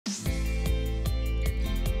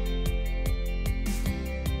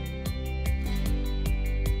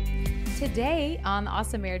Today on the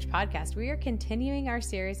Awesome Marriage Podcast, we are continuing our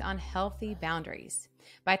series on healthy boundaries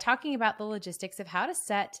by talking about the logistics of how to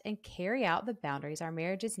set and carry out the boundaries our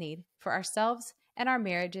marriages need for ourselves and our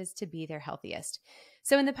marriages to be their healthiest.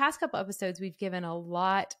 So in the past couple episodes, we've given a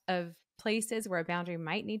lot of places where a boundary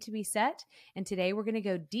might need to be set, and today we're going to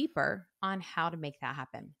go deeper on how to make that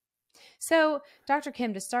happen. So, Dr.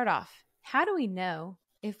 Kim, to start off, how do we know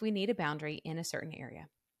if we need a boundary in a certain area?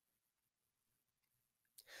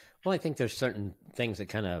 Well, I think there's certain things that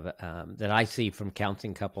kind of that I see from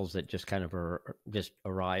counseling couples that just kind of just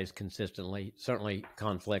arise consistently. Certainly,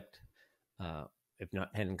 conflict. If not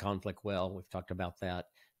handling conflict well, we've talked about that.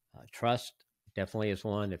 Trust definitely is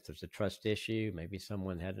one. If there's a trust issue, maybe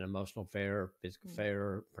someone had an emotional affair, physical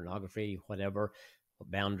affair, pornography, whatever.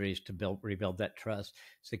 Boundaries to rebuild that trust.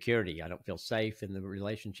 Security. I don't feel safe in the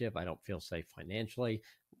relationship. I don't feel safe financially.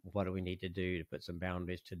 What do we need to do to put some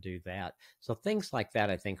boundaries to do that? So things like that,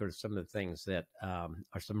 I think, are some of the things that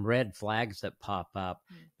are some red flags that pop up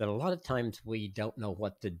that a lot of times we don't know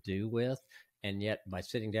what to do with. And yet by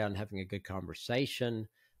sitting down and having a good conversation,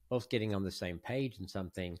 both getting on the same page in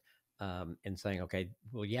something and saying, okay,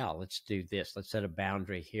 well, yeah, let's do this. Let's set a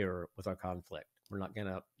boundary here with our conflict. We're not going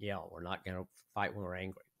to yell. We're not going to fight when we're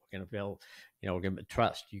angry. We're going to build, we're going to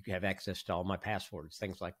trust. You have access to all my passwords,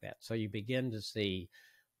 things like that. So you begin to see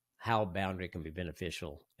how boundary can be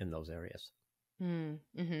beneficial in those areas.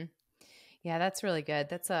 Mm-hmm. Yeah, that's really good.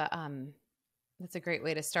 That's a great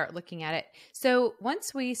way to start looking at it. So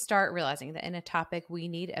once we start realizing that in a topic we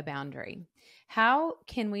need a boundary, how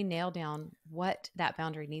can we nail down what that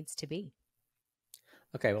boundary needs to be?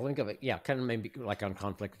 Okay, well, think of it. Yeah, kind of maybe like on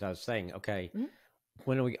conflict, I was saying, okay,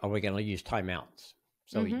 when are we going to use timeouts?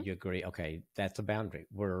 So you agree, okay, that's a boundary.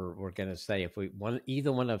 We're going to say if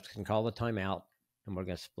either one of us can call the timeout and we're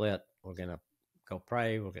going to split, we're going to go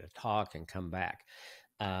pray, we're going to talk and come back.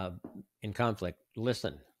 In conflict,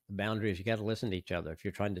 listen. The boundary is you got to listen to each other. If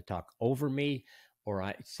you're trying to talk over me or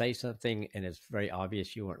I say something and it's very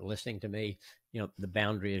obvious you weren't listening to me, the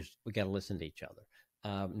boundary is we got to listen to each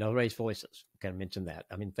other. No raised voices. Kind of mention that.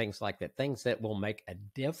 I mean, things like that, things that will make a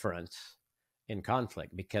difference in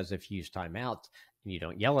conflict, because if you use timeouts and you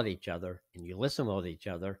don't yell at each other and you listen well to each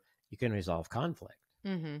other, you can resolve conflict.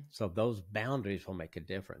 So those boundaries will make a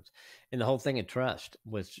difference. And the whole thing of trust,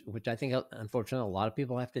 which I think, unfortunately, a lot of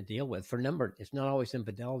people have to deal with for a number. It's not always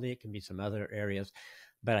infidelity. It can be some other areas.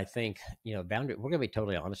 But I think, boundary, we're going to be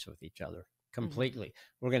totally honest with each other. Completely.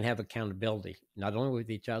 We're going to have accountability, not only with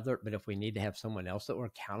each other, but if we need to have someone else that we're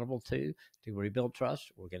accountable to rebuild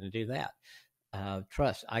trust, we're going to do that.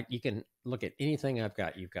 Trust. You can look at anything I've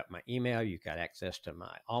got. You've got my email. You've got access to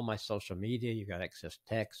all my social media. You've got access to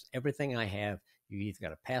text. Everything I have, you either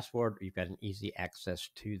got a password or you've got an easy access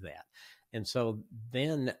to that. And so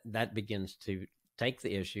then that begins to take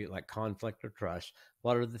the issue like conflict or trust.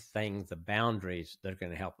 What are the boundaries that are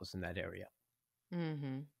going to help us in that area?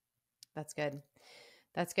 That's good.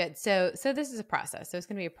 That's good. So this is a process. So it's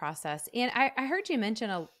going to be a process. And I heard you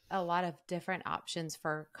mention a lot of different options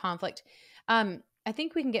for conflict. I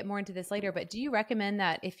think we can get more into this later, but do you recommend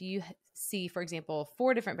that if you see, for example,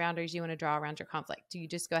 4 different boundaries you want to draw around your conflict, do you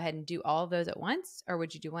just go ahead and do all of those at once, or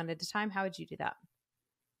would you do one at a time? How would you do that?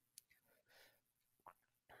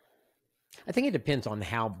 I think it depends on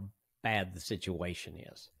how bad the situation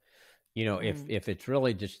is. If it's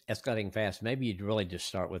really just escalating fast, maybe you'd really just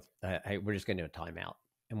start with, hey, we're just going to do a timeout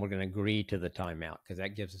and we're going to agree to the timeout because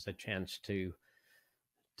that gives us a chance to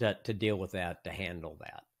deal with that, to handle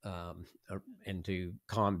that, and to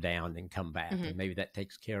calm down and come back. And maybe that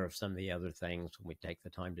takes care of some of the other things when we take the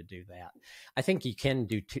time to do that. I think you can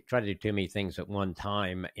try to do too many things at one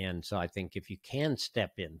time. And so I think if you can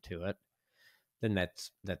step into it, then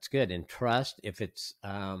that's good. And trust, if it's,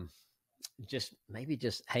 just,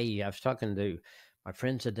 hey, I was talking to my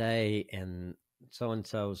friend today and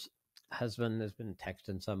so-and-so's husband has been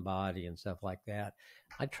texting somebody and stuff like that.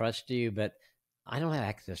 I trust you, but I don't have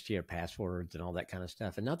access to your passwords and all that kind of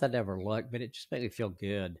stuff. And not that I ever looked, but it just made me feel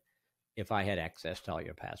good if I had access to all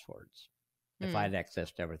your passwords, if I had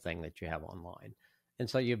access to everything that you have online. And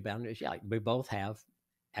so you have boundaries. Yeah, we both have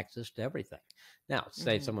access to everything. Now,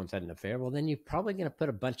 say someone's had an affair, well, then you're probably going to put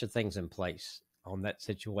a bunch of things in place on that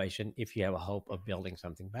situation if you have a hope of building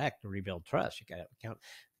something back to rebuild trust. You got to have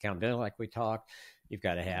accountability like we talked. You've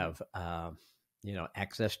got to have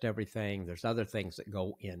access to everything. There's other things that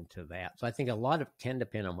go into that. So I think a lot of can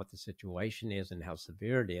depend on what the situation is and how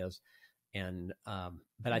severe it is. And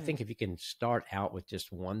but I think if you can start out with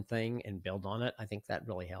just one thing and build on it, I think that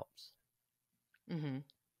really helps.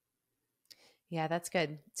 Yeah, that's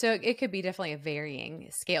good. So it could be definitely a varying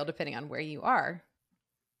scale depending on where you are.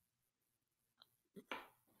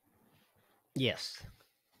 Yes.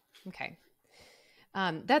 Okay.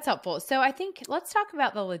 That's helpful. So I think let's talk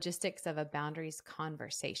about the logistics of a boundaries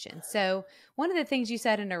conversation. So one of the things you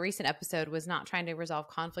said in a recent episode was not trying to resolve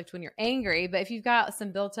conflict when you're angry, but if you've got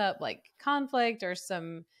some built up like conflict or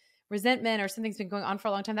some resentment or something's been going on for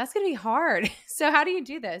a long time, that's going to be hard. So how do you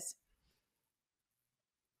do this?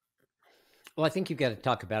 Well, I think you've got to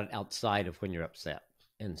talk about it outside of when you're upset.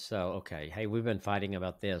 And so, okay, hey, we've been fighting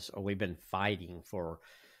about this, or we've been fighting for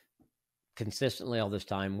consistently all this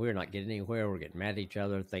time. We're not getting anywhere. We're getting mad at each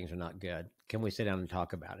other. Things are not good. Can we sit down and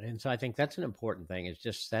talk about it? And so I think that's an important thing, is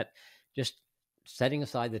just setting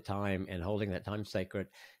aside the time and holding that time sacred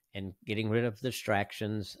and getting rid of the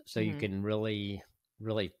distractions so you can really,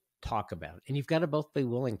 really talk about it. And you've got to both be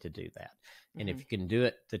willing to do that. And if you can do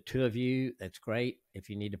it, the two of you, that's great. If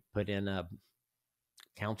you need to put in a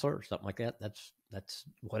counselor or something like that, that's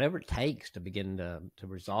whatever it takes to begin to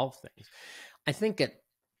resolve things. I think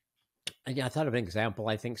I thought of an example.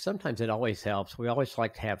 I think sometimes it always helps. We always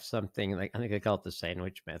like to have something, like I think they call it the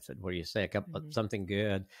sandwich method, where you say something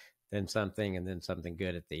good, then something, and then something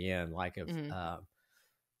good at the end. Like if,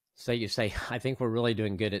 so you say, I think we're really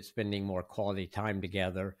doing good at spending more quality time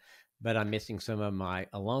together, but I'm missing some of my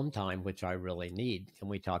alone time, which I really need. Can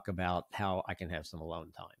we talk about how I can have some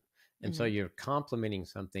alone time? And so you're complimenting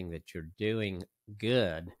something that you're doing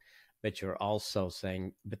good, but you're also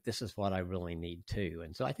saying, but this is what I really need too.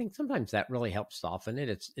 And so I think sometimes that really helps soften it.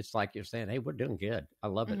 It's like you're saying, hey, we're doing good. I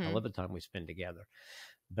love it. I love the time we spend together.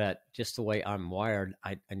 But just the way I'm wired,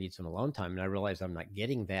 I need some alone time. And I realize I'm not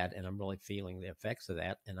getting that, and I'm really feeling the effects of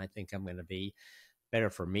that. And I think I'm going to be better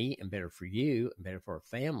for me and better for you and better for our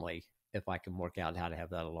family if I can work out how to have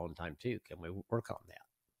that alone time too. Can we work on that?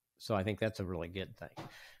 So I think that's a really good thing.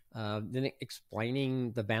 Then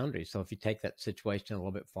explaining the boundaries. So if you take that situation a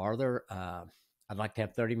little bit farther, I'd like to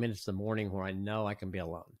have 30 minutes in the morning where I know I can be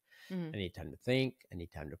alone. I need time to think. I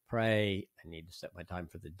need time to pray. I need to set my time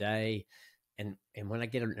for the day. And when I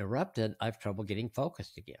get interrupted, I have trouble getting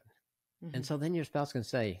focused again. And so then your spouse can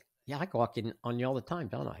say, yeah, I walk in on you all the time,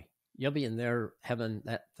 don't I? You'll be in there having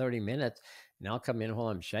that 30 minutes, and I'll come in while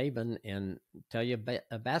I'm shaving and tell you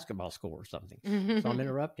a basketball score or something. So I'm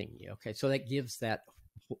interrupting you. Okay. So that gives that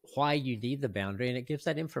why you need the boundary, and it gives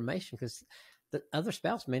that information, because the other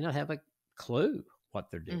spouse may not have a clue what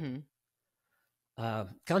they're doing.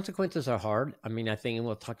 Consequences are hard. I mean, I think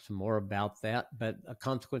we'll talk some more about that, but a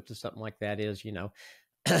consequence of something like that is,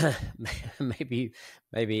 maybe,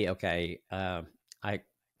 okay,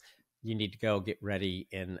 you need to go get ready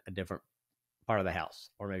in a different part of the house,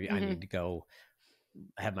 or maybe I need to go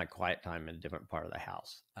have my quiet time in a different part of the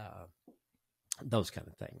house. Those kind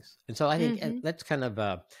of things. And so I think that's kind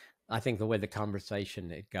of, I think the way the conversation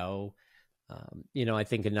would go. I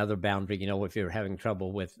think another boundary, if you're having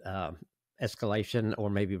trouble with escalation or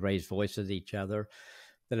maybe raise voices at each other,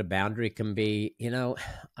 that a boundary can be,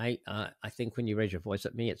 I think when you raise your voice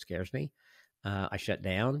at me, it scares me. I shut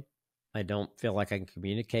down. I don't feel like I can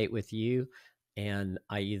communicate with you. And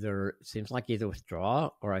it seems like either withdraw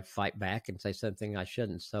or I fight back and say something I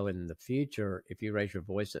shouldn't. So in the future, if you raise your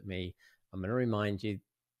voice at me, I'm going to remind you.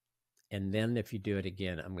 And then if you do it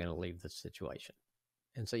again, I'm going to leave the situation.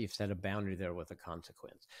 And so you've set a boundary there with a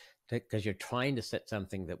consequence, because you're trying to set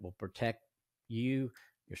something that will protect you,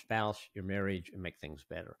 your spouse, your marriage, and make things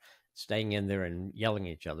better. Staying in there and yelling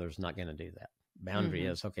at each other is not going to do that. Boundary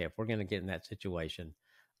is, okay, if we're going to get in that situation,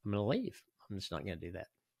 I'm going to leave. I'm just not going to do that.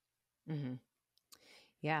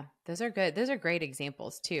 Yeah, those are good. Those are great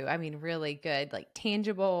examples too. I mean, really good, like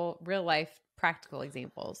tangible, real life, practical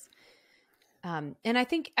examples. And I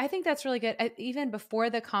think that's really good. Even before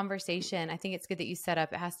the conversation, I think it's good that you set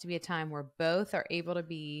up, it has to be a time where both are able to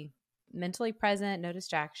be mentally present, no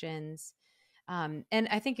distractions. And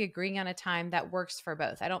I think agreeing on a time that works for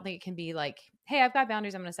both. I don't think it can be like, hey, I've got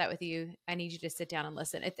boundaries I'm going to set with you. I need you to sit down and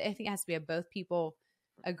listen. I think it has to be both people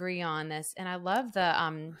agree on this. And I love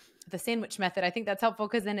the sandwich method. I think that's helpful,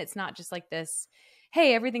 because then it's not just like this,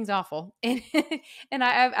 hey, everything's awful. And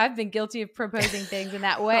I've been guilty of proposing things in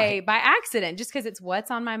that way by accident, just because it's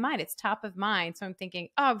what's on my mind. It's top of mind. So I'm thinking,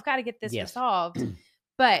 oh, I've got to get this resolved.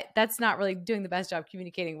 But that's not really doing the best job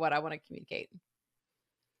communicating what I want to communicate.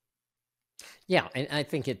 Yeah. And I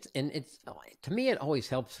think it's to me, it always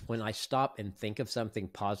helps when I stop and think of something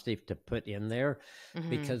positive to put in there,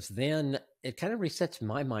 because then it kind of resets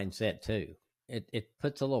my mindset too. It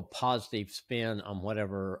puts a little positive spin on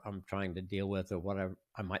whatever I'm trying to deal with or whatever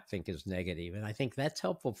I might think is negative. And I think that's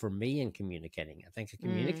helpful for me in communicating. I think I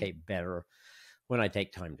communicate better when I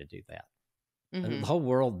take time to do that. And the whole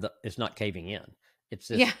world is not caving in. It's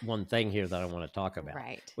this one thing here that I want to talk about.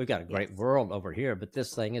 Right. We've got a great world over here, but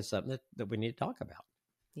this thing is something that we need to talk about.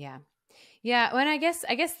 Yeah. Yeah. Well, and I guess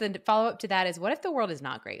the follow up to that is, what if the world is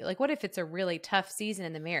not great? Like, what if it's a really tough season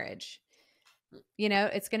in the marriage?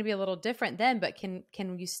 It's going to be a little different then, but can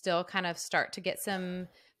you still kind of start to get some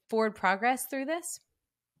forward progress through this?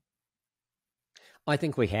 I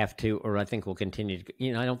think we have to, or I think we'll continue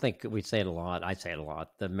to. I don't think we say it a lot. I say it a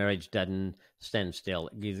lot. The marriage doesn't stand still;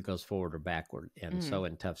 it either goes forward or backward. And Mm, so,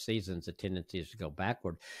 in tough seasons, the tendency is to go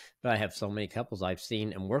backward. But I have so many couples I've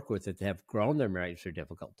seen and work with that have grown their marriage through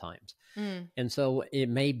difficult times. mm, And so, it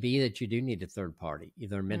may be that you do need a third party,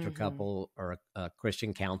 either a mentor hmm couple or a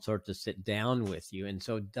Christian counselor to sit down with you. And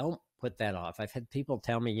so, don't put that off. I've had people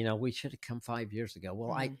tell me, we should have come 5 years ago.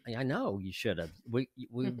 Well, I hmm I know you should have. We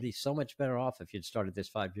would be so much better off if you'd started this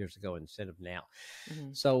 5 years ago instead of now.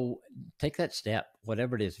 hmm So take that step,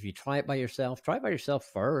 whatever it is. If you try it by yourself, try it by yourself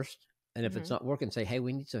first. And if it's hmm not working, say, hey,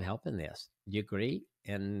 we need some help in this. Do you agree?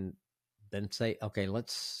 And then say, okay,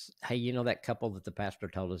 hey, that couple that the pastor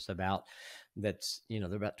told us about, they're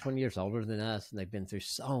about 20 years older than us and they've been through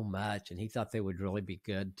so much. And he thought they would really be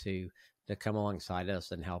good to come alongside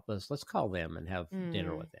us and help us. Let's call them and have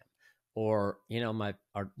dinner mm, with them. Or,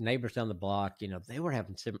 our neighbors down the block, they were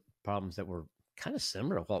having some problems that were kind of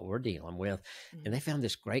similar to what we're dealing with. And they mm. found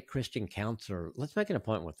this great Christian counselor. Let's make an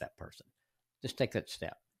appointment with that person. Just take that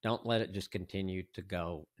step. Don't let it just continue to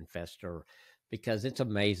go and fester, because it's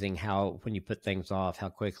amazing how, when you put things off, how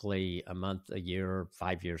quickly a month, a year,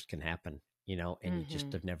 5 years can happen, and you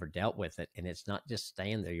just Mhm. have never dealt with it. And it's not just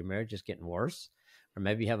staying there. Your marriage is getting worse, or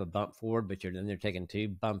maybe you have a bump forward, but you're taking two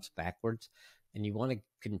bumps backwards, and you want to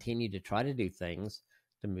continue to try to do things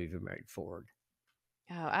to move your marriage forward.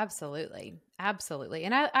 Oh, absolutely. Absolutely.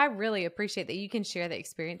 And I really appreciate that you can share the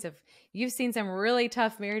experience of, you've seen some really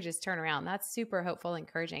tough marriages turn around. That's super hopeful,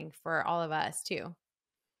 encouraging for all of us too.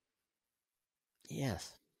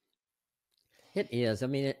 Yes, it is. I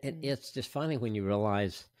mean, Mm. it's just funny when you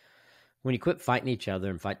realize, when you quit fighting each other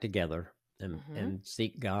and fight together Mhm. and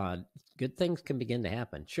seek God, good things can begin to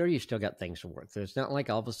happen. Sure, you still got things to work through. It's not like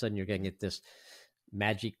all of a sudden you're going to get this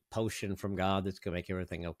magic potion from God that's going to make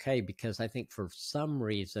everything okay. Because I think for some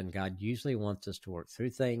reason, God usually wants us to work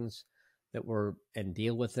through things and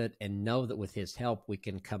deal with it, and know that with His help, we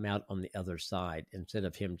can come out on the other side, instead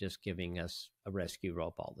of Him just giving us a rescue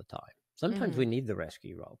rope all the time. Sometimes we Mhm. need the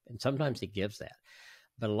rescue rope, and Mhm. sometimes He gives that.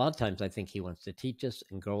 But a lot of times, I think He wants to teach us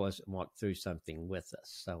and grow us and walk through something with us.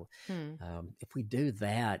 So Hmm. if we do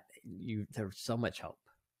that, there's so much hope.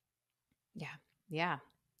 Yeah. Yeah.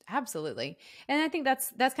 Absolutely. And I think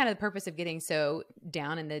that's kind of the purpose of getting so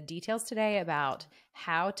down in the details today about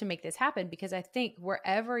how to make this happen, because I think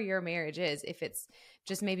wherever your marriage is, if it's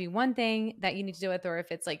just maybe one thing that you need to deal with, or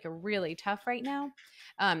if it's like a really tough right now,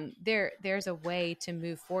 there's a way to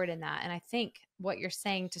move forward in that. And I think what you're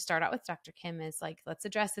saying to start out with, Dr. Kim, is like, let's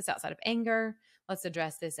address this outside of anger. Let's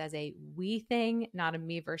address this as a we thing, not a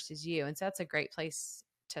me versus you. And so that's a great place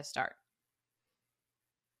to start.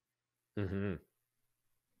 Hmm.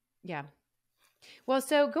 Yeah. Well,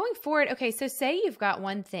 so going forward, okay, so say you've got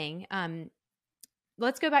one thing.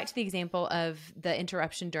 Let's go back to the example of the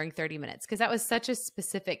interruption during 30 minutes, because that was such a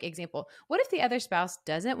specific example. What if the other spouse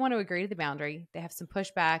doesn't want to agree to the boundary? They have some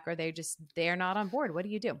pushback, or they're not on board. What do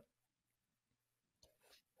you do?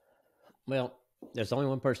 Well, there's only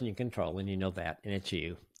one person you control, and you know that, and it's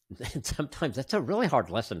you. And sometimes that's a really hard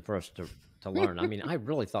lesson for us to learn. I mean, I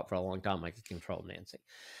really thought for a long time I could control Nancy,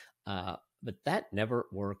 but that never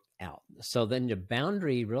worked out. So then the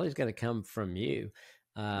boundary really is going to come from you.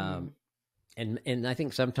 Um, Mm, and I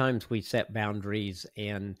think sometimes we set boundaries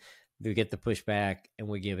and we get the pushback and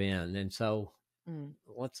we give in. And so mm,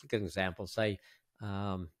 let's look at an example. Say,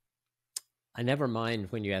 um, I never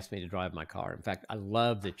mind when you ask me to drive my car. In fact, I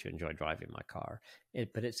love that you enjoy driving my car.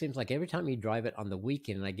 But it seems like every time you drive it on the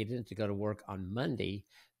weekend and I get in to go to work on Monday,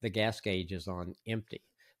 the gas gauge is on empty.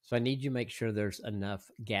 So I need you to make sure there's enough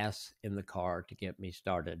gas in the car to get me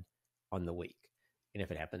started on the week. And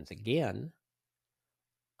if it happens again,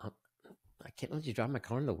 um, I can't let you drive my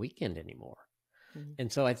car on the weekend anymore. mm,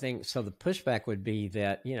 And so I think, so the pushback would be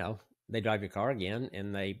that, they drive your car again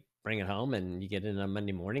and they bring it home and you get in on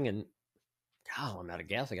Monday morning and, oh, I'm out of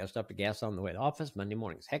gas. I got to stop to gas on the way to office. Monday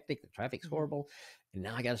morning's hectic. The traffic's mm, horrible. And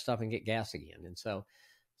now I got to stop and get gas again. And so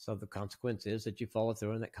the consequence is that you follow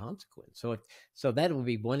through on that consequence. So that would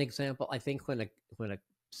be one example. I think when a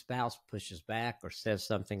spouse pushes back or says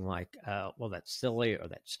something like, well, that's silly or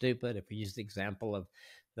that's stupid. If we use the example of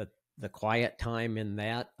the, the quiet time in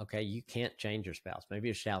that, okay, you can't change your spouse. Maybe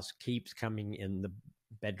your spouse keeps coming in the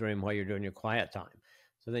bedroom while you're doing your quiet time.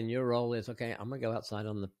 So then your role is, okay, I'm going to go outside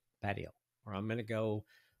on the patio, or I'm going to go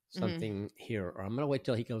mm, something here, or I'm going to wait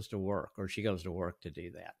till he goes to work or she goes to work to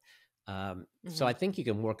do that. So I think you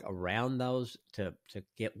can work around those to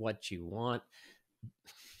get what you want.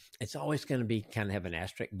 It's always going to be kind of have an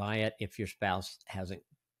asterisk by it if your spouse hasn't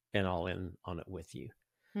been all in on it with you.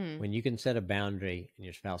 When you can set a boundary and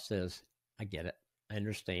your spouse says, I get it, I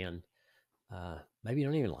understand. Maybe you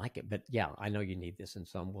don't even like it, but yeah, I know you need this, and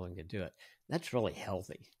so I'm willing to do it. That's really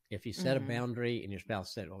healthy. If you set a boundary and your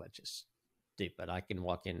spouse said, well, that's just stupid. I can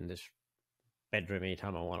walk in this bedroom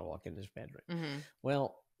anytime I want to walk in this bedroom.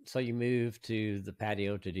 Well, so you move to the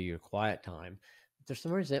patio to do your quiet time. There's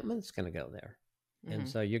some resentment that's going to go there. And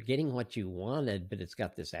so you're getting what you wanted, but it's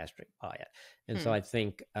got this asterisk by it. And so I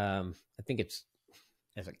think it's,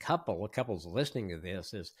 as a couple's listening to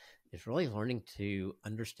this is really learning to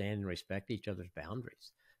understand and respect each other's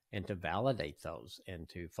boundaries and to validate those and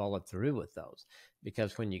to follow through with those.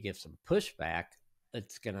 Because when you give some pushback,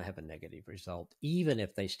 it's going to have a negative result, even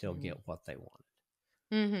if they still get what they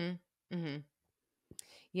wanted.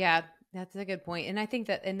 Yeah, that's a good point. And I think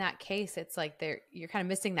that in that case, it's like you're kind of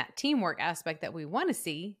missing that teamwork aspect that we want to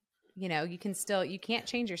see. You know, you can't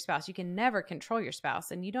change your spouse. You can never control your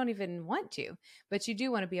spouse, and you don't even want to, but you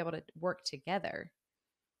do want to be able to work together.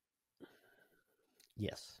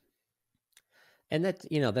 Yes. And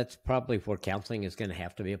that's probably where counseling is going to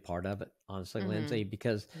have to be a part of it, honestly, Lindsay,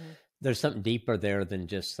 because there's something deeper there than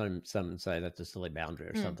just some say that's a silly boundary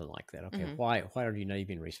or something like that. Okay, why are you not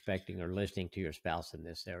even respecting or listening to your spouse in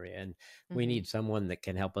this area? And we need someone that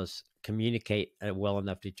can help us communicate well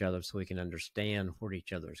enough to each other so we can understand where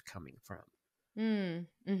each other is coming from. And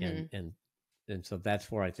so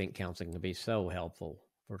that's where I think counseling can be so helpful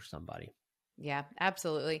for somebody. Yeah,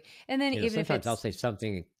 absolutely. And then even sometimes I'll say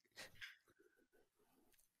something.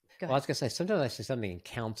 Well, I was going to say, sometimes I say something in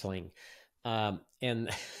counseling, and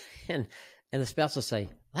and the spouse will say,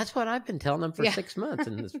 "That's what I've been telling them for 6 months."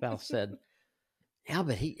 And the spouse said, "Yeah,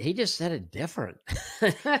 but he just said it different."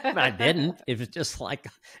 But I didn't. It was just like,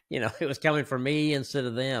 it was coming from me instead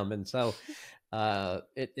of them. And so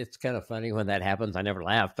it's kind of funny when that happens. I never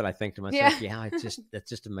laugh, but I think to myself, it's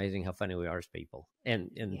just amazing how funny we are as people.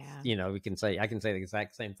 And I can say the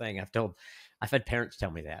exact same thing. I've had parents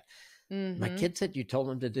tell me that. My kid said you told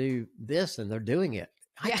them to do this and they're doing it.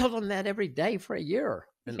 I told them that every day for a year.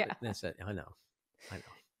 And they said, I know.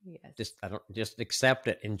 Yes. Just accept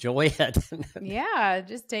it. Enjoy it. Yeah.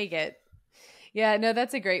 Just take it. Yeah, no,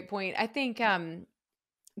 that's a great point. I think,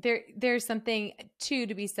 there's something too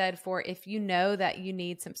to be said for if you know that you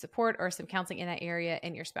need some support or some counseling in that area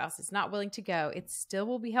and your spouse is not willing to go, it still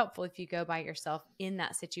will be helpful if you go by yourself in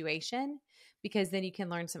that situation, because then you can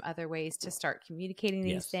learn some other ways to start communicating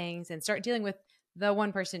these things and start dealing with the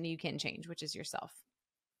one person you can change, which is yourself.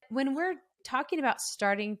 When we're talking about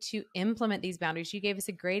starting to implement these boundaries, you gave us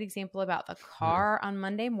a great example about the car on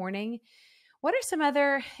Monday morning. What are some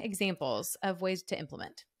other examples of ways to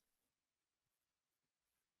implement?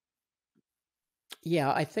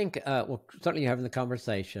 Yeah, I think, certainly you're having the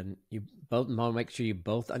conversation. You both want to make sure you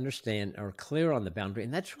both understand or are clear on the boundary.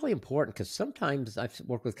 And that's really important because sometimes I've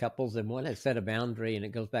worked with couples and one has set a boundary and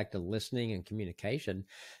it goes back to listening and communication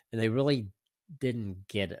and they really didn't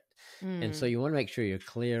get it. And so you want to make sure you're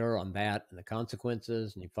clear on that and the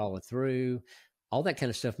consequences and you follow through. All that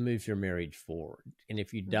kind of stuff moves your marriage forward. And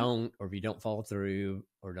if you don't, or if you don't follow through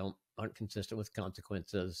or aren't consistent with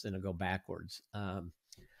consequences, then it'll go backwards.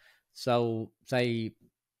 So say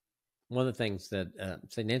one of the things that,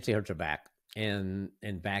 say Nancy hurts her back and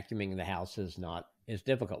vacuuming the house is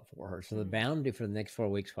difficult for her. So the boundary for the next 4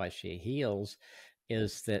 weeks while she heals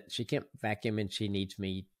is that she can't vacuum and she needs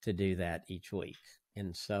me to do that each week.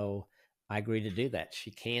 And so I agree to do that.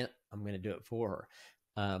 She can't, I'm going to do it for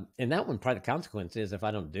her. And that one, part of the consequence is if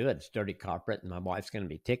I don't do it, it's dirty carpet and my wife's going to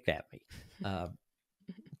be ticked at me.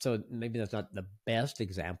 So maybe that's not the best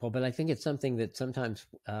example, but I think it's something that sometimes,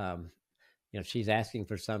 she's asking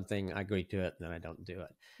for something, I agree to it, and then I don't do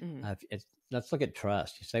it. Let's look at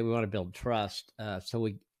trust. You say we want to build trust. So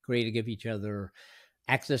we agree to give each other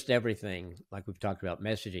access to everything, like we've talked about,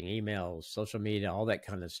 messaging, emails, social media, all that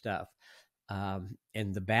kind of stuff. And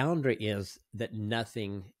the boundary is that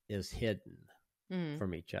nothing is hidden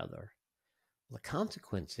from each other. The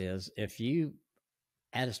consequence is if you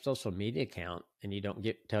add a social media account and you don't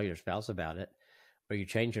tell your spouse about it, or you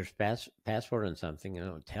change your password on something and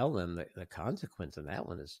don't tell them, the consequence of that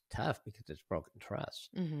one is tough because it's broken trust.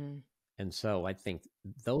 And so I think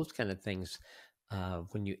those kind of things,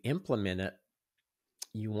 when you implement it,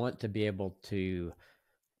 you want to be able to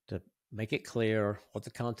make it clear what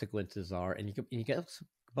the consequences are, and you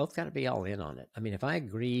both got to be all in on it. I mean, if I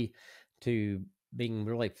agree to being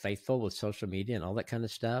really faithful with social media and all that kind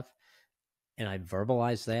of stuff, and I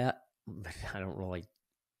verbalize that, but I don't really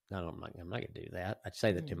no, I'm not going to do that. I'd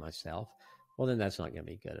say that to Mm-hmm. myself. Well, then that's not going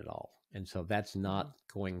to be good at all. And so that's Mm-hmm. not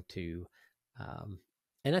going to, um,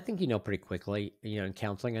 and I think you know pretty quickly, you know, in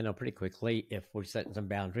counseling, I know pretty quickly if we're setting some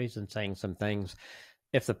boundaries and saying some things,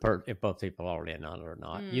 if both people are already in on it or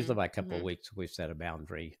not. Usually by a couple of Mm-hmm. weeks, we've set a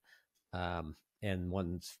boundary, and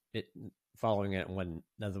following it, and when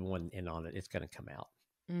another one in on it, it's going to come out.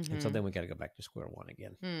 And so Mm-hmm. then we got to go back to square one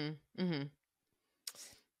again. Mm-hmm.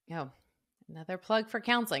 Oh, another plug for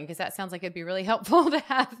counseling, because that sounds like it'd be really helpful to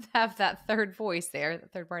have that third voice there, the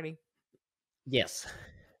third party. Yes.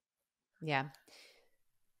 Yeah.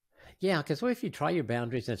 Yeah, because what if you try your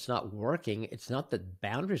boundaries and it's not working? It's not that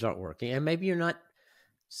boundaries aren't working, and maybe you're not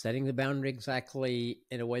setting the boundary exactly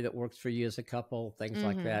in a way that works for you as a couple, things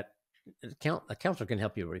like Mm-hmm. that. A counselor can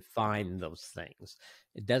help you refine those things.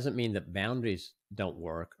 It doesn't mean that boundaries don't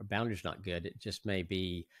work or boundaries not good. It just may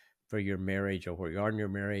be for your marriage or where you are in your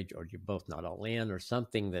marriage or you're both not all in or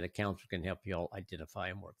something that a counselor can help you all identify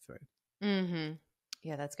and work through. Mm-hmm.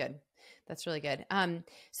 Yeah, that's good. That's really good.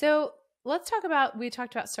 So let's talk about, we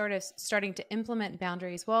talked about sort of starting to implement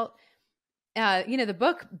boundaries. Well, the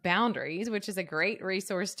book Boundaries, which is a great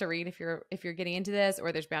resource to read if you're getting into this,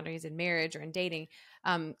 or there's boundaries in marriage or in dating.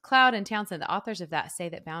 Cloud and Townsend, the authors of that, say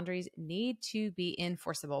that boundaries need to be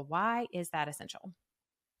enforceable. Why is that essential?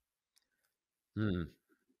 Hmm.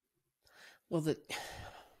 Well,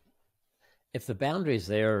 if the boundary is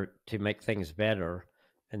there to make things better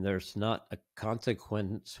and there's not a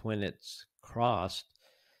consequence when it's crossed,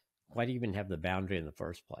 why do you even have the boundary in the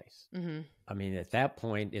first place? Mm-hmm. I mean, at that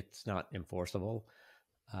point, it's not enforceable.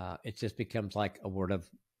 It just becomes like a word of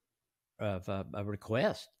a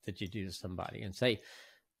request that you do to somebody, and say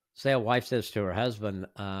a wife says to her husband,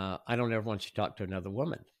 "I don't ever want you to talk to another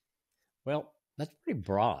woman." Well, that's pretty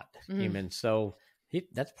broad. I Mm-hmm. mean, so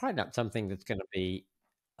that's probably not something that's going to be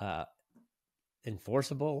uh,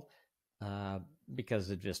 enforceable uh, because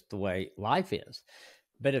of just the way life is.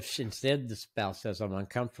 But if instead the spouse says, "I'm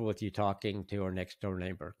uncomfortable with you talking to our next door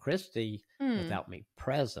neighbor, Christy, Mm-hmm. without me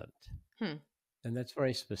present," then that's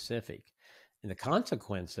very specific. And the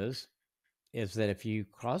consequences is that if you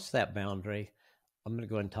cross that boundary, I'm going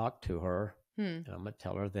to go and talk to her Hmm. and I'm going to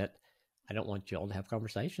tell her that I don't want you all to have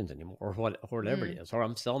conversations anymore or whatever it Hmm. is, or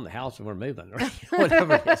I'm selling the house and we're moving or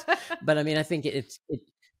whatever it is. But I mean, I think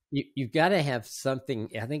you've got to have something.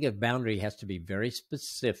 I think a boundary has to be very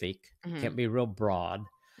specific. It Mm-hmm. can't be real broad.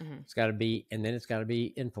 Mm-hmm. It's got to be, and then it's got to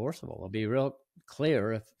be enforceable. It'll be real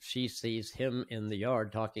clear if she sees him in the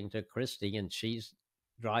yard talking to Christy and she's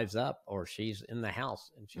drives up or she's in the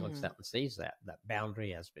house and she looks Mm-hmm. out and sees that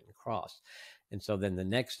boundary has been crossed. And so then the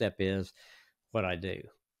next step is what I do.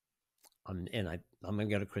 I'm going to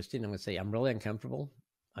go to Christy and I'm going to say, I'm really uncomfortable.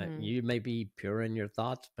 You may be pure in your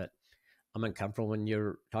thoughts, but I'm uncomfortable when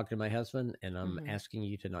you're talking to my husband, and I'm Mm-hmm. asking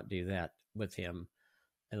you to not do that with him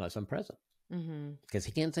unless I'm present Mm-hmm. because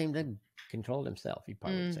he can't seem to control himself. He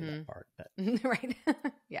probably wouldn't say that part, but Mm-hmm. Right.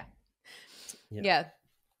 Yeah. you know, Yeah.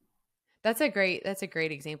 That's a great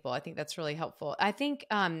example. I think that's really helpful. I think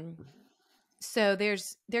so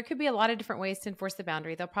there could be a lot of different ways to enforce the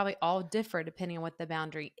boundary. They'll probably all differ depending on what the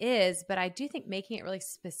boundary is, but I do think making it really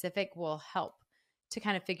specific will help to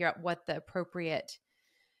kind of figure out what the appropriate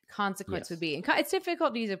consequence would yes, be. And it's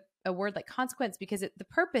difficult to use a word like consequence because the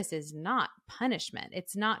purpose is not punishment.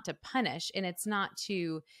 It's not to punish and it's not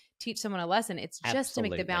to teach someone a lesson. It's just to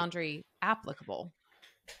make the absolutely. boundary applicable.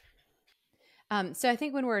 So I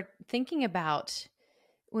think when we're thinking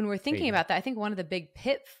Freedom. about that, I think one of the big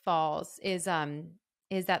pitfalls is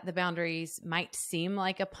that the boundaries might seem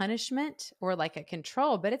like a punishment or like a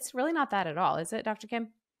control, but it's really not that at all, is it, Dr.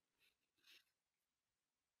 Kim?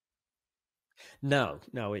 No,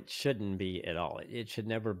 it shouldn't be at all. It should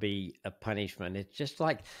never be a punishment. It's just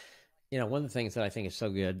like, one of the things that I think is so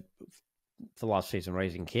good philosophies in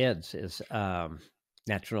raising kids is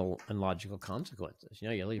natural and logical consequences.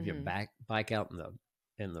 You leave your Mm-hmm. bike out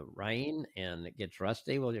in the rain and it gets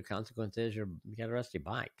rusty. Well, your consequence is you got a rusty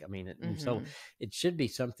bike. I mean, and so Mm-hmm. it should be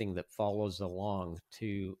something that follows along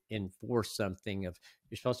to enforce something of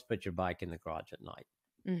you're supposed to put your bike in the garage at night.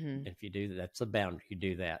 Mm-hmm. If you do, that's the boundary. You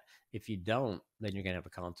do that. If you don't, then you're going to have a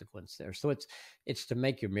consequence there. So it's to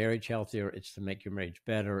make your marriage healthier. It's to make your marriage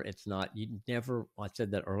better. It's not. You never. I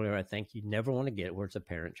said that earlier. I think you never want to get where it's a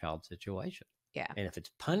parent-child situation. Yeah. And if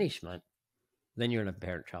it's punishment, then you're in a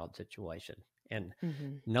parent-child situation. And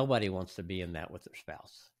Mm-hmm. nobody wants to be in that with their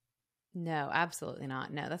spouse. No, absolutely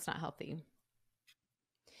not. No, that's not healthy.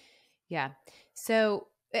 Yeah. So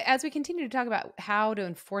as we continue to talk about how to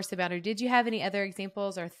enforce the boundary, did you have any other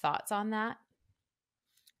examples or thoughts on that?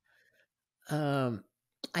 Um,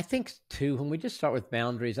 I think too, when we just start with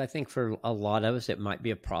boundaries, I think for a lot of us, it might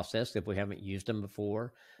be a process if we haven't used them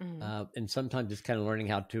before. Mm-hmm. And sometimes just kind of learning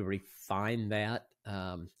how to refine that.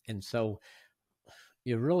 And so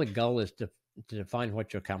your really goal is to define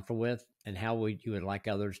what you're comfortable with and how you would like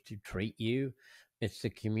others to treat you. It's to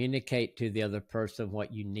communicate to the other person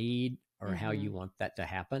what you need or how Mm-hmm. you want that to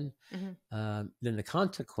happen. Mm-hmm. Then the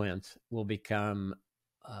consequence will become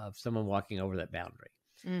someone walking over that boundary.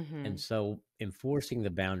 Mm-hmm. And so enforcing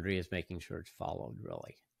the boundary is making sure it's followed,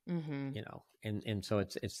 really, Mm-hmm. and so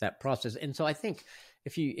it's that process. And so I think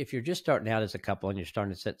if you're just starting out as a couple and you're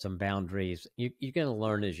starting to set some boundaries, you're going to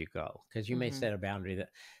learn as you go, because you may Mm-hmm. set a boundary that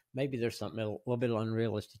maybe there's something a little bit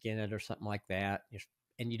unrealistic in it or something like that,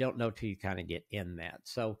 and you don't know till you kind of get in that.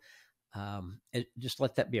 So just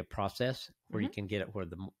let that be a process where you Mm-hmm. can get it where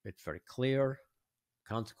it's very clear,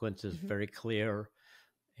 consequences Mm-hmm. very clear.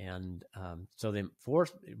 And so the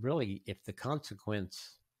enforce really, if the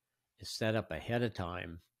consequence is set up ahead of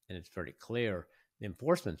time and it's very clear, the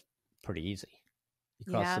enforcement's pretty easy.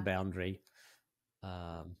 You cross the Yeah. boundary,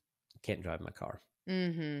 you can't drive my car.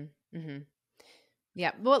 Mm-hmm. Mm-hmm.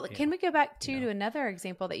 Yeah. Well, Yeah, can we go back you know. to another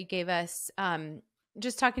example that you gave us?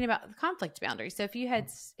 Just talking about the conflict boundaries. So if you had,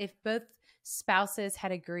 if both spouses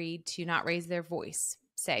had agreed to not raise their voice,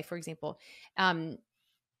 say, for example, um,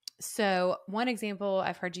 so one example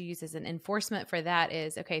I've heard you use as an enforcement for that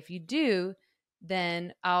is, okay, if you do,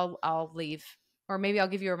 then I'll leave, or maybe I'll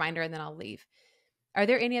give you a reminder and then I'll leave. Are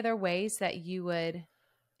there any other ways that you would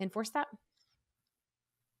enforce that?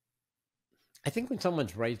 I think when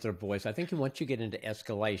someone's raised their voice, I think once you get into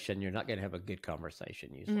escalation, you're not going to have a good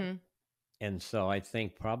conversation usually. Mm-hmm. And so I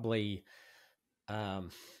think probably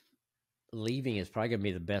um, leaving is probably going to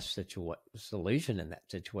be the best solution in that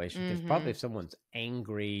situation, because probably Mm-hmm. if someone's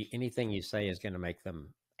angry, anything you say is going to make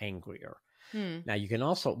them angrier. Mm-hmm. Now you can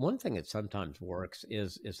also, one thing that sometimes works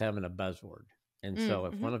is having a buzzword. And so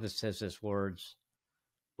if Mm-hmm. one of us says this words,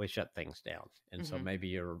 we shut things down. And so Mm-hmm. maybe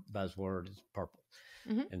your buzzword is purple.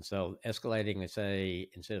 Mm-hmm. And so escalating and say,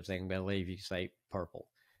 instead of saying believe, you say purple.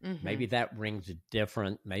 Mm-hmm. Maybe that rings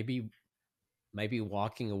different. Maybe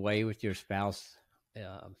walking away with your spouse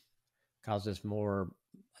uh, causes more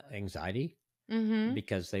anxiety Mm-hmm.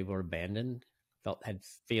 because they were abandoned, had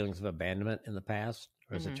feelings of abandonment in the past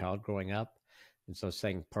or as a Mm-hmm. child growing up. And so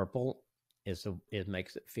saying purple it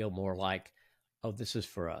makes it feel more like, oh, this is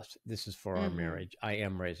for us. This is for our Mm-hmm. marriage. I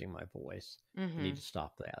am raising my voice. I Mm-hmm. need to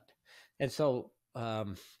stop that. And so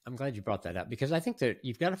I'm glad you brought that up, because I think that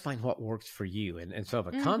you've got to find what works for you. And so if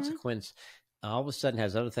a Mm-hmm. consequence all of a sudden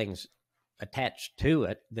has other things attached to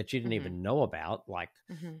it that you didn't Mm-hmm. even know about, like,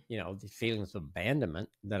 Mm-hmm. the feelings of abandonment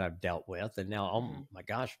that I've dealt with, and now, oh Mm-hmm. my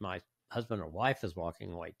gosh, my husband or wife is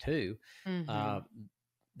walking away too. Mm-hmm. Uh,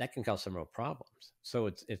 that can cause some real problems. So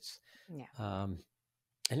it's Yeah. um,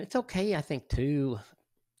 and it's okay, I think, to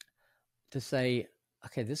say,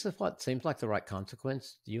 okay, this is what seems like the right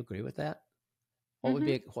consequence. Do you agree with that? What would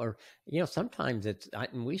Mm-hmm. be, or sometimes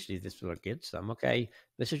and we see this with our kids. Okay,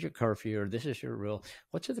 this is your curfew, or this is your rule.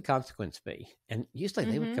 What should the consequence be? And usually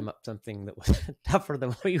they would Mm-hmm. come up with something that was tougher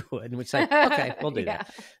than we would, and we'd say, okay, we'll do Yeah.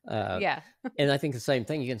 that. Uh, Yeah. and I think the same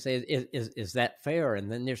thing you can say is that fair?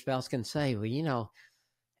 And then your spouse can say, well,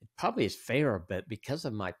 it probably is fair, but because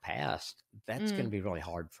of my past, that's going to Mm. be really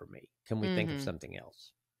hard for me. Can we think of Mm-hmm. something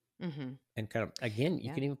else? Mm-hmm. And kind of, again, you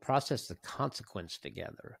Yeah. can even process the consequence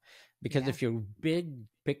together, because Yeah. if your big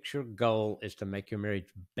picture goal is to make your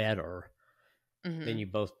marriage better, then Mm-hmm. you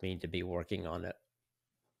both need to be working on it.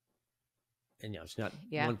 And it's not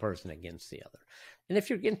Yeah. one person against the other. And if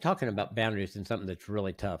you're again talking about boundaries and something that's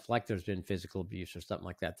really tough, like there's been physical abuse or something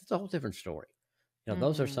like that, that's a whole different story.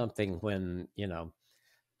 Those are Mm-hmm. something when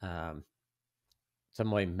um,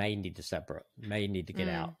 somebody may need to separate, may need to get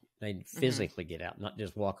Mm. out, may Mm-hmm. physically get out, not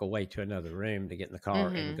just walk away to another room to get in the car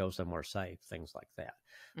and Mm-hmm. go somewhere safe, things like that.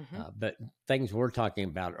 Mm-hmm. But things we're talking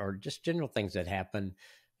about are just general things that happen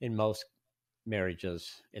in most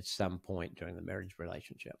marriages at some point during the marriage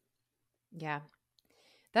relationship. Yeah.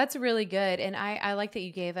 That's really good. And I like that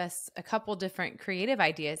you gave us a couple different creative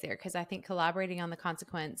ideas there, because I think collaborating on the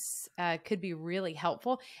consequence could be really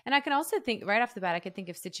helpful. And I can also think right off the bat, I could think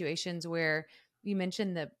of situations where you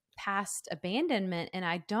mentioned the past abandonment. And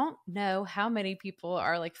I don't know how many people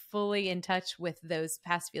are like fully in touch with those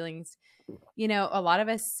past feelings. A lot of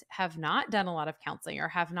us have not done a lot of counseling or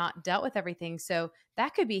have not dealt with everything. So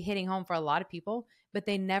that could be hitting home for a lot of people, but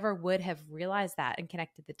they never would have realized that and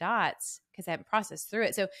connected the dots because they haven't processed through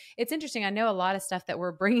it. So it's interesting. I know a lot of stuff that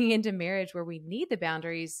we're bringing into marriage where we need the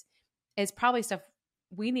boundaries is probably stuff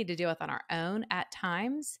we need to deal with on our own at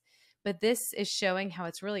times. But this is showing how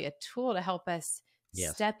it's really a tool to help us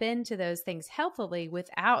Yes. step into those things healthily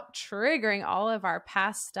without triggering all of our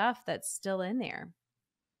past stuff that's still in there.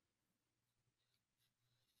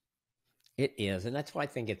 It is. And that's why I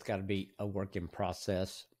think it's got to be a work in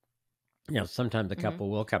process. Sometimes a couple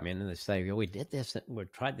will come in and they say, "Well, we did this, and we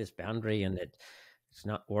tried this boundary, and it's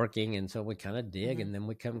not working." And so we kind of dig, and then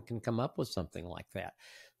we can come up with something like that.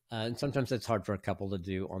 And sometimes it's hard for a couple to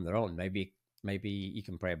do on their own. Maybe you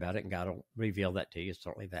can pray about it, and God will reveal that to you.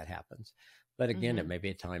 Certainly, that happens. But again, it may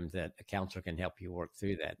be a time that a counselor can help you work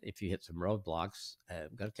through that. If you hit some roadblocks,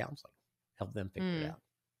 go to counseling, help them figure it out.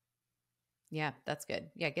 Yeah, that's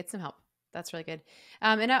good. Yeah, get some help. That's really good.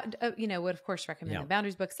 And I, would of course recommend the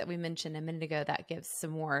boundaries books that we mentioned a minute ago. That gives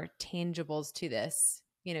some more tangibles to this.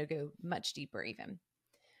 Go much deeper even.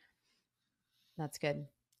 That's good.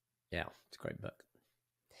 Yeah, it's a great book.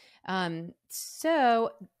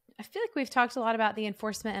 So I feel like we've talked a lot about the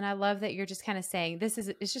enforcement, and I love that you're just kind of saying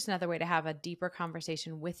it's just another way to have a deeper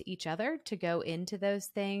conversation with each other, to go into those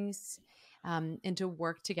things, and to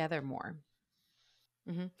work together more.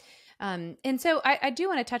 And so I do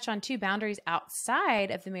want to touch on two boundaries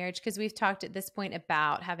outside of the marriage, because we've talked at this point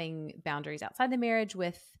about having boundaries outside the marriage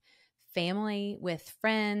with family, with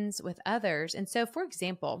friends, with others. And so, for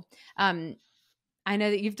example, I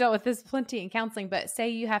know that you've dealt with this plenty in counseling, but say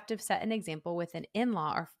you have to set an example with an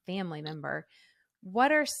in-law or family member.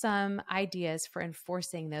 What are some ideas for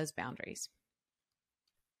enforcing those boundaries?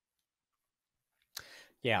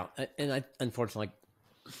 Yeah. And unfortunately,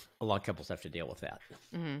 a lot of couples have to deal with that.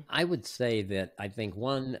 I would say that I think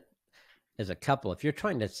one, as a couple, if you're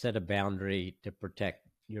trying to set a boundary to protect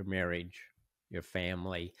your marriage, your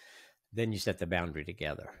family, then you set the boundary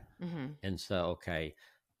together. And so, okay,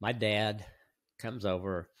 my dad comes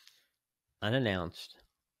over unannounced,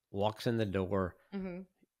 walks in the door.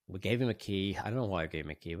 We gave him a key. I don't know why I gave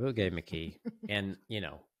him a key, but we gave him a key. And,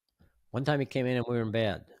 one time he came in and we were in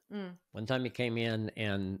bed. One time he came in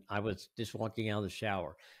and I was just walking out of the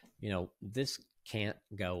shower. This can't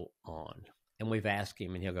go on. And we've asked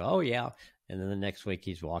him and he'll go, "Oh, yeah." And then the next week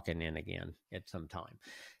he's walking in again at some time.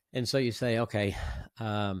 And so you say, okay,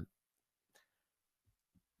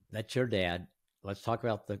 that's your dad. Let's talk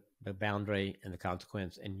about the boundary and the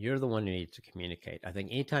consequence. And you're the one who needs to communicate. I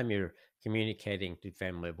think anytime you're communicating to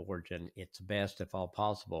family of origin, it's best, if all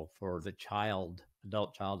possible, for the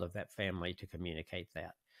adult child of that family to communicate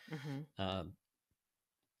that.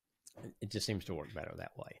 It just seems to work better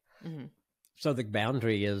that way. So the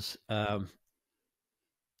boundary is,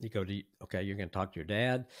 you go to, okay, you're going to talk to your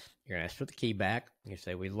dad. You're going to ask for the key back. You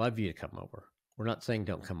say, "We love you to come over. We're not saying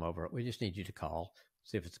don't come over. We just need you to call,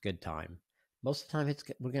 see if it's a good time." Most of the time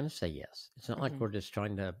we're going to say yes. It's not like we're just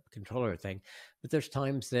trying to control everything, but there's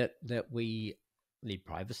times that we need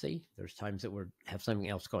privacy. There's times that we have something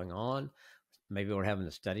else going on. Maybe we're having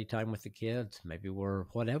a study time with the kids. Maybe we're,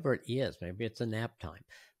 whatever it is, maybe it's a nap time.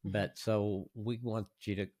 But so we want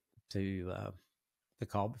you to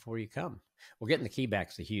call before you come. Well, getting the key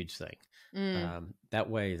back is a huge thing. That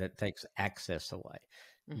way, that takes access away.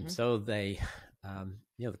 And so they,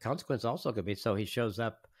 the consequence also could be, so he shows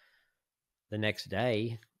up the next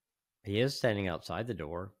day. He is standing outside the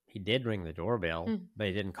door. He did ring the doorbell, but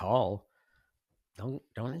he didn't call. Don't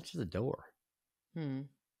answer the door. And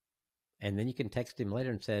then you can text him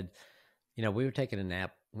later and said, "We were taking a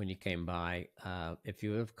nap when you came by. If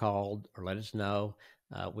you would have called or let us know,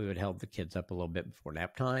 we would help the kids up a little bit before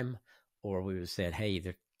nap time, or we would have said, 'Hey,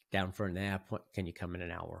 they're down for a nap. Can you come in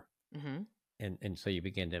an hour?'" And so you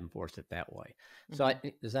begin to enforce it that way. So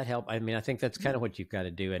does that help? I mean, I think that's kind of what you've got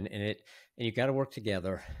to do, and you've got to work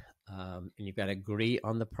together, and you've got to agree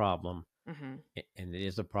on the problem, and it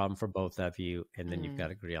is a problem for both of you, and then you've got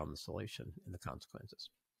to agree on the solution and the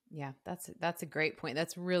consequences. Yeah, that's a great point.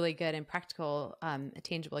 That's really good and practical, a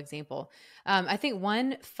tangible example. I think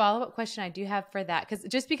one follow-up question I do have for that,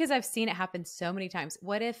 because I've seen it happen so many times.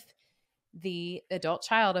 What if the adult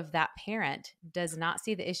child of that parent does not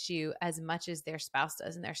see the issue as much as their spouse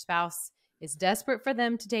does, and their spouse is desperate for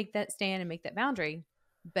them to take that stand and make that boundary,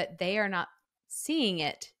 but they are not seeing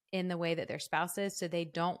it in the way that their spouse is, so they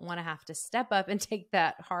don't want to have to step up and take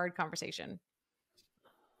that hard conversation?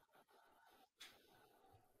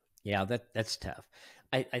 Yeah, that's tough.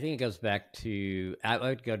 I think it goes back to, I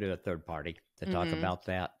would go to a third party to talk about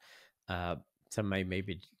that. Somebody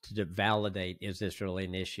maybe to validate, is this really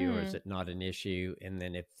an issue or is it not an issue? And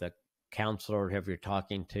then if the counselor, whoever you're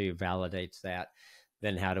talking to, validates that,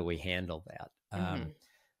 then how do we handle that?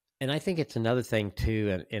 And I think it's another thing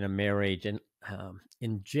too in a marriage, and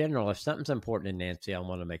in general, if something's important to Nancy, I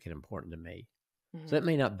want to make it important to me. So it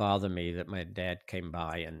may not bother me that my dad came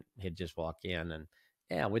by and he'd just walk in,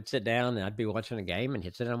 Yeah, we'd sit down and I'd be watching a game and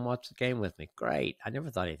he'd sit down and watch the game with me. Great. I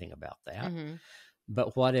never thought anything about that. Mm-hmm.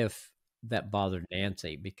 But what if that bothered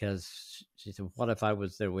Nancy? Because she said, what if I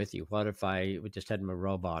was there with you? What if I just had my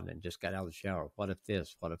robe on and just got out of the shower? What if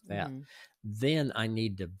this? What if that? Mm-hmm. Then I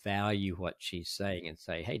need to value what she's saying and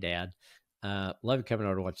say, hey, Dad, love you coming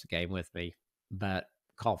over to watch the game with me, but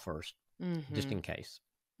call first, just Mm-hmm. in case.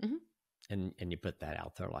 Mm-hmm. And you put that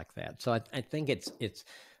out there like that. So I think it's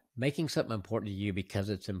making something important to you because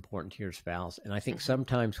it's important to your spouse. And I think Mm-hmm.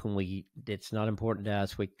 sometimes when it's not important to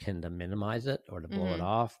us, we tend to minimize it or to blow it Mm-hmm.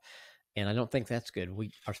 off. And I don't think that's good.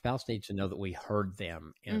 Our spouse needs to know that we heard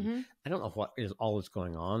them. And Mm-hmm. I don't know what is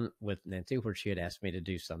going on with Nancy, where she had asked me to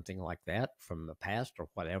do something like that from the past or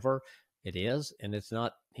whatever it is. And it's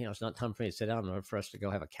not, it's not time for me to sit down and for us to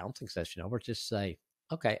go have a counseling session over. Just say,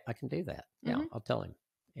 okay, I can do that. Yeah, Mm-hmm. I'll tell him.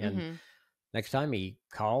 And Mm-hmm. next time he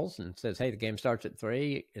calls and says, hey, the game starts at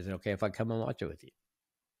 3, is it okay if I come and watch it with you?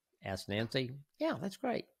 Ask Nancy. Yeah, that's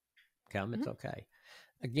great. Come, it's okay.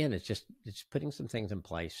 Again, it's putting some things in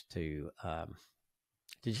place to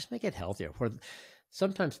just make it healthier. Where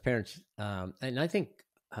sometimes parents, and I think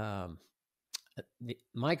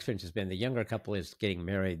my experience has been the younger a couple is getting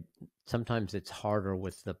married. Sometimes it's harder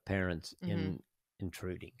with the parents Mm-hmm.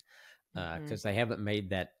 intruding Mm-hmm. because they haven't made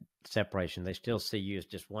that separation. They still see you as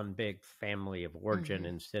just one big family of origin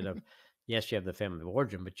instead of, yes, you have the family of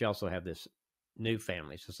origin, but you also have this new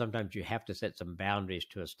family. So sometimes you have to set some boundaries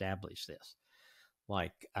to establish this.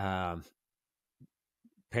 Like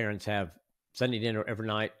parents have Sunday dinner every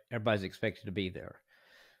night. Everybody's expected to be there.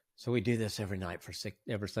 So we do this every night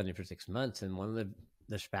every Sunday for 6 months. And one of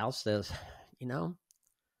the spouse says, you know,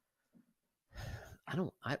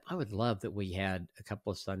 I would love that we had a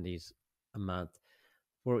couple of Sundays a month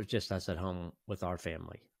where it was just us at home with our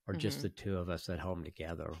family or just Mm-hmm. the two of us at home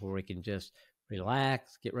together where we can just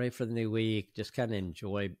relax, get ready for the new week, just kind of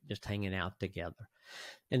enjoy just hanging out together.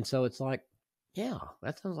 And so it's like, yeah,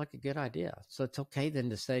 that sounds like a good idea. So it's okay then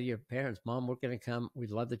to say to your parents, Mom, we're going to come. We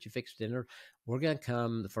love that you fixed dinner. We're going to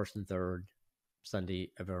come the first and third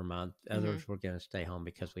Sunday of every month. Mm-hmm. Others, we're going to stay home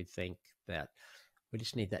because we think that we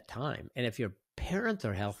just need that time. And if your parents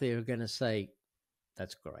are healthy, they're going to say,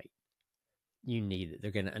 that's great. You need it.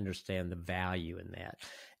 They're going to understand the value in that.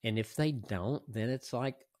 And if they don't, then it's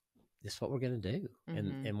like, this is what we're going to do.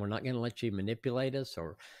 Mm-hmm. And we're not going to let you manipulate us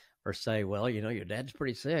or say, well, your dad's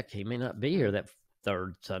pretty sick. He may not be here that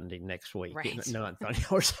third Sunday next week, Right.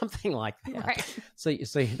 or something like that. Right. So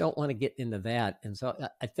you don't want to get into that. And so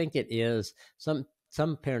I think it is some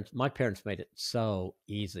parents, my parents made it so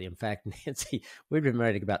easy. In fact, Nancy, we'd been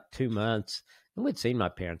married about 2 months and we'd seen my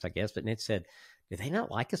parents, I guess, but Nancy said, do they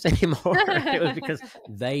not like us anymore? It was because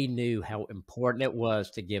they knew how important it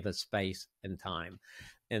was to give us space and time.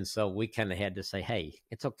 And so we kind of had to say, hey,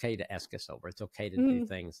 it's okay to ask us over. It's okay to do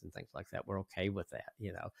things and things like that. We're okay with that.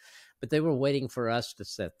 But they were waiting for us to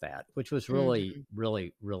set that, which was really, Mm-hmm.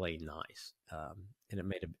 really, really nice. And it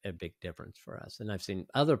made a big difference for us. And I've seen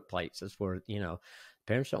other places where,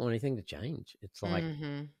 parents don't want anything to change. It's like,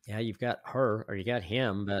 Mm-hmm. yeah, you've got her or you got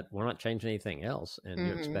him, but we're not changing anything else. And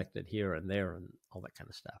you're Mm-hmm. expected here and there and all that kind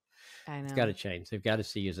of stuff. I It's got know. to change. They've got to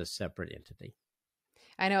see you as a separate entity.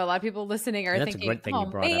 I know a lot of people listening are And that's a thinking, great thing you oh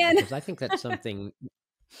brought up man. because I think that's something.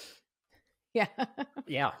 Yeah.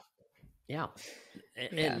 Yeah. Yeah.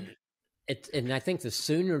 Yeah. And I think the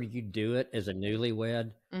sooner you do it as a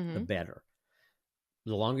newlywed, the Mm-hmm. better.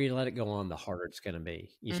 The longer you let it go on, the harder it's going to be.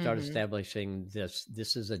 You start Mm-hmm. establishing this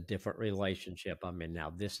is a different relationship I'm in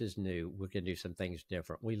now. This is new. We're going to do some things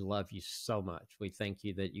different. We love you so much. We thank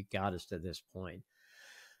you that you got us to this point.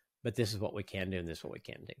 But this is what we can do, and this is what we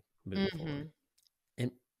can do moving Mm-hmm. forward.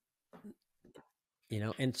 And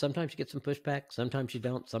and sometimes you get some pushback. Sometimes you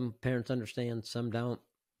don't. Some parents understand, some don't.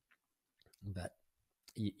 But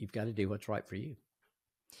you've got to do what's right for you.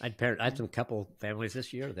 I had some couple families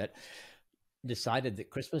this year that decided that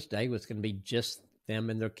Christmas Day was going to be just them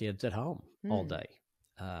and their kids at home all day.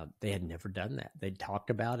 They had never done that. They'd talked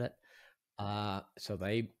about it. So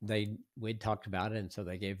we'd talked about it. And so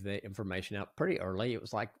they gave the information out pretty early. It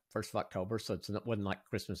was like 1st of October. So it wasn't like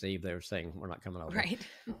Christmas Eve. They were saying, we're not coming over. Right.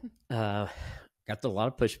 Got a lot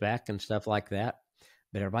of pushback and stuff like that,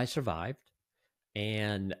 but everybody survived.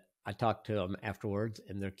 And I talked to them afterwards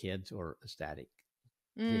and their kids were ecstatic.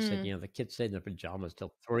 They said, the kids stayed in their pajamas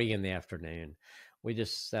till 3 in the afternoon. We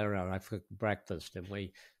just sat around. I cooked breakfast and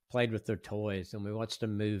we played with their toys and we watched a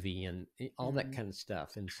movie and all that kind of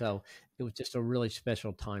stuff. And so it was just a really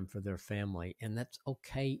special time for their family. And that's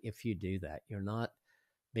okay if you do that. You're not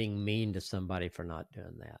being mean to somebody for not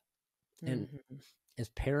doing that. And as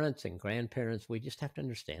parents and grandparents, we just have to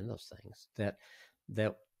understand those things that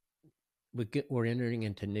we're entering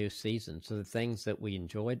into new seasons. So the things that we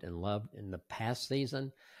enjoyed and loved in the past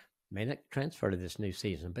season may not transfer to this new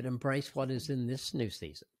season, but embrace what is in this new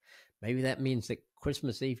season. Maybe that means that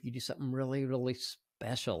Christmas Eve, you do something really, really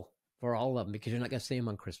special for all of them because you're not going to see them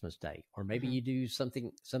on Christmas Day. Or maybe you do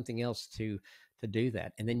something else to do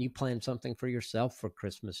that. And then you plan something for yourself for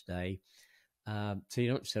Christmas Day. So you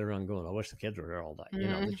don't sit around going, I wish the kids were here all day. You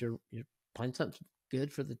know, that you're planning something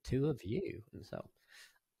good for the two of you. And so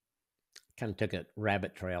kind of took a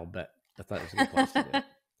rabbit trail, but I thought it was a good place to do it.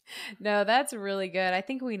 No, that's really good. I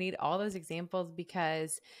think we need all those examples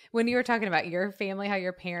because when you were talking about your family, how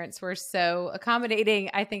your parents were so accommodating,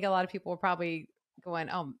 I think a lot of people were probably going,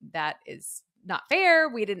 oh, that is not fair.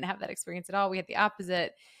 We didn't have that experience at all. We had the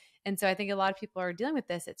opposite. And so I think a lot of people are dealing with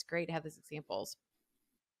this. It's great to have those examples.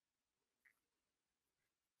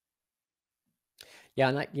 Yeah,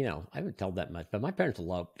 and I haven't told that much, but my parents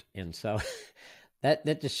eloped, and so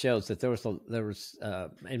that just shows that there was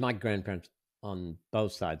and my grandparents on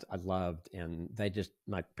both sides I loved, and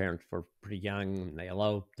my parents were pretty young and they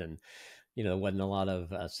eloped, and there wasn't a lot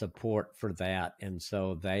of support for that, and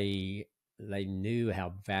so they knew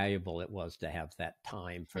how valuable it was to have that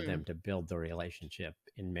time for them to build the relationship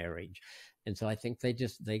in marriage, and so I think they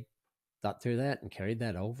thought through that and carried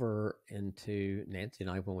that over into Nancy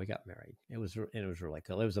and I when we got married. It was really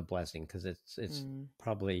cool. It was a blessing because it's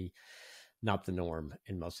probably not the norm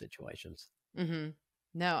in most situations.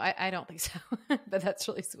 No, I don't think so, but that's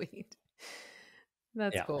really sweet.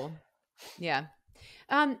 That's cool. Yeah.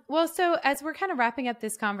 Well, so as we're kind of wrapping up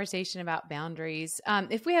this conversation about boundaries,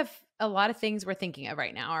 if we have a lot of things we're thinking of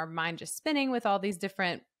right now, our mind just spinning with all these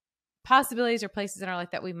different possibilities or places in our life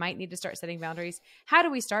that we might need to start setting boundaries, how do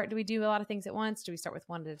we start? Do we do a lot of things at once? Do we start with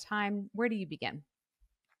one at a time? Where do you begin?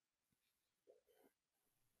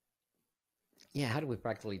 Yeah, how do we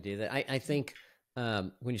practically do that? I think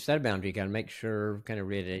when you set a boundary, you got to make sure, kind of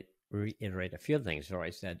reiterate a few things. So I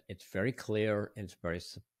said it's very clear and it's very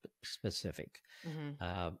specific.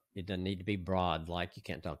 It doesn't need to be broad, like you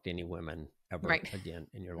can't talk to any women ever again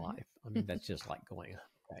in your life. I mean, that's just like going,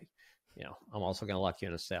 okay, I'm also going to lock you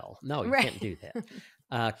in a cell. No, you can't do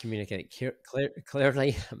that. Communicate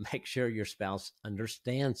clearly. Make sure your spouse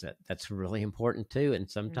understands it. That's really important too. And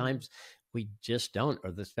sometimes we just don't,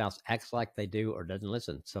 or the spouse acts like they do or doesn't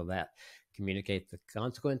listen. So that communicate the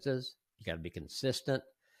consequences. You got to be consistent.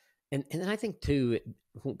 And then I think too,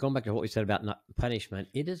 going back to what we said about not punishment,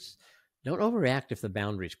 it is, don't overreact if the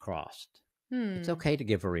boundary's crossed. It's okay to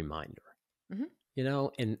give a reminder,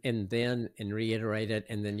 and then reiterate it.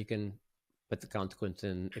 And then you can put the consequence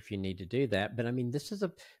in if you need to do that. But I mean, this is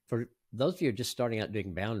for those of you just starting out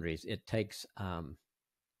doing boundaries, it takes time.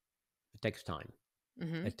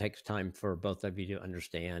 It takes time for both of you to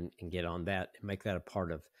understand and get on that and make that a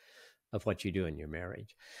part of what you do in your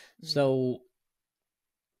marriage. So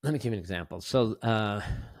let me give you an example. So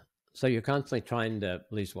you're constantly trying to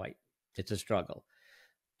lose weight. It's a struggle.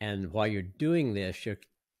 And while you're doing this, your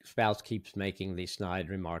spouse keeps making these snide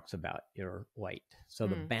remarks about your weight. So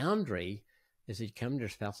the boundary is that you come to your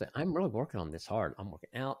spouse and say, I'm really working on this hard. I'm working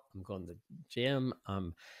out. I'm going to the gym.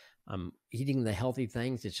 I'm eating the healthy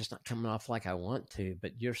things. It's just not coming off like I want to.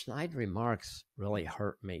 But your snide remarks really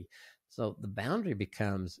hurt me. So the boundary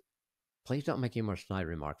becomes, please don't make any more snide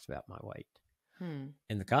remarks about my weight.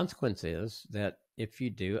 And the consequence is that if you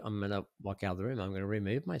do, I'm going to walk out of the room. I'm going to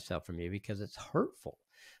remove myself from you because it's hurtful.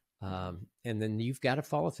 And then you've got to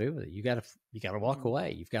follow through with it. You got to walk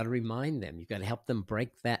away. You've got to remind them. You've got to help them break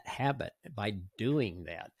that habit by doing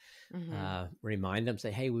that. Remind them, say,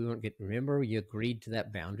 hey, remember you agreed to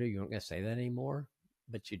that boundary. You weren't going to say that anymore,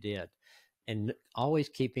 but you did. And always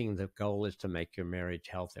keeping the goal is to make your marriage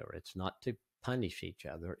healthier. It's not to punish each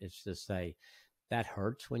other. It's to say, that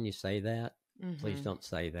hurts when you say that. Please don't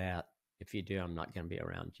say that. If you do, I'm not going to be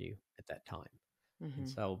around you at that time. And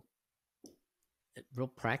so real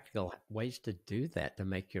practical ways to do that, to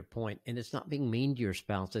make your point. And it's not being mean to your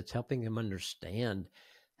spouse. It's helping them understand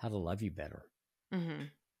how to love you better.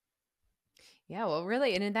 Yeah, well,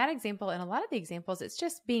 really. And in that example, and a lot of the examples, it's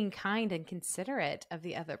just being kind and considerate of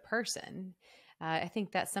the other person. I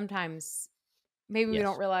think that sometimes maybe we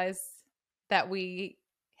don't realize that we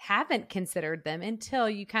haven't considered them until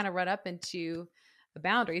you kind of run up into a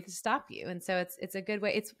boundary to stop you. And so it's a good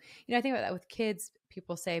way. It's, I think about that with kids.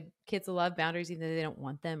 People say kids love boundaries even though they don't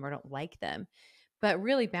want them or don't like them. But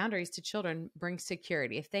really, boundaries to children bring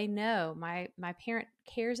security. If they know my parent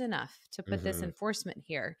cares enough to put this enforcement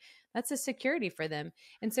here, that's a security for them.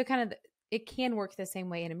 And so kind of it can work the same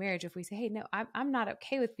way in a marriage. If we say, hey, no, I'm not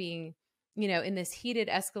okay with being, in this heated,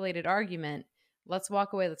 escalated argument, let's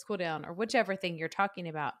walk away, let's cool down, or whichever thing you're talking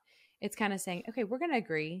about. It's kind of saying, okay, we're going to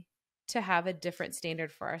agree to have a different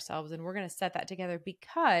standard for ourselves. And we're going to set that together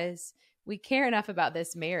because we care enough about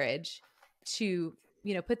this marriage to,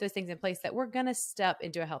 put those things in place that we're going to step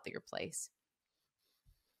into a healthier place.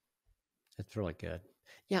 That's really good.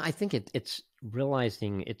 Yeah, I think it's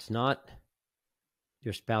realizing it's not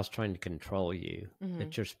your spouse trying to control you. Mm-hmm.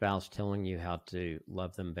 It's your spouse telling you how to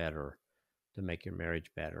love them better, to make your marriage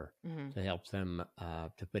better, Mm-hmm. to help them,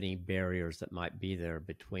 to put any barriers that might be there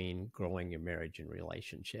between growing your marriage and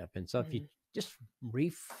relationship. And so if you just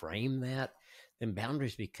reframe that, then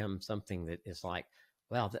boundaries become something that is like,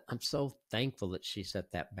 wow, I'm so thankful that she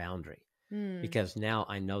set that boundary. Because now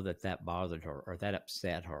I know that bothered her or that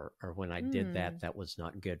upset her, or when I did that was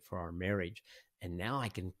not good for our marriage. And now I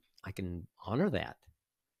can honor that.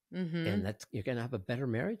 And you're going to have a better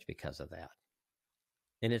marriage because of that.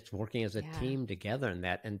 And it's working as a team together in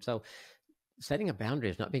that. And so setting a boundary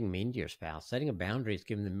is not being mean to your spouse. Setting a boundary is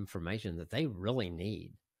giving them information that they really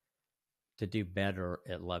need to do better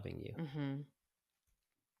at loving you.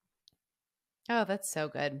 Oh, that's so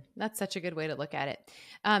good. That's such a good way to look at it.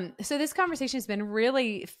 So this conversation has been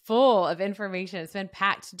really full of information. It's been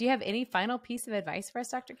packed. Do you have any final piece of advice for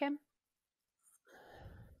us, Dr. Kim?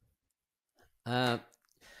 I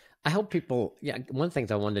hope people, one of the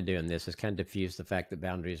things I wanted to do in this is kind of diffuse the fact that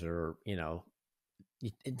boundaries are,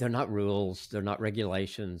 they're not rules, they're not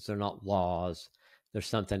regulations, they're not laws. There's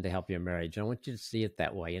something to help your marriage. And I want you to see it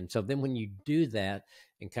that way. And so then when you do that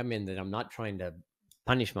and come in that I'm not trying to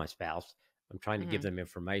punish my spouse, I'm trying to give them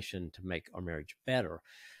information to make our marriage better,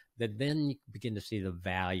 that then you begin to see the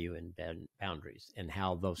value in boundaries and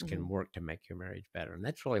how those can work to make your marriage better. And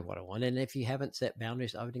that's really what I want. And if you haven't set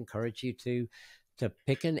boundaries, I would encourage you to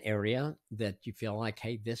pick an area that you feel like,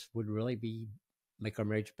 hey, this would really make our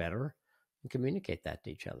marriage better, and communicate that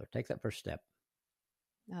to each other. Take that first step.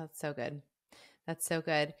 Oh, that's so good. That's so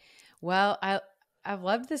good. Well, I've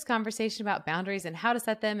loved this conversation about boundaries and how to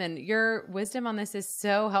set them. And your wisdom on this is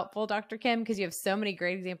so helpful, Dr. Kim, because you have so many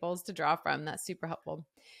great examples to draw from. That's super helpful.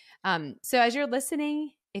 So as you're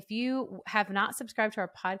listening, if you have not subscribed to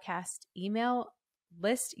our podcast email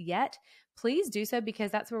list yet, please do so, because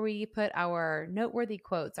that's where we put our noteworthy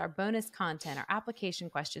quotes, our bonus content, our application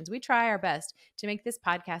questions. We try our best to make this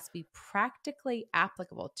podcast be practically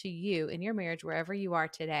applicable to you in your marriage, wherever you are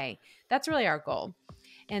today. That's really our goal.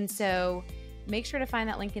 And so make sure to find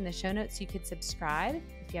that link in the show notes so you could subscribe.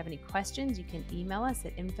 If you have any questions, you can email us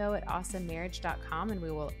at info@awesomemarriage.com and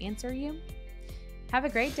we will answer you. Have a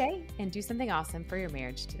great day and do something awesome for your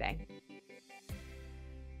marriage today.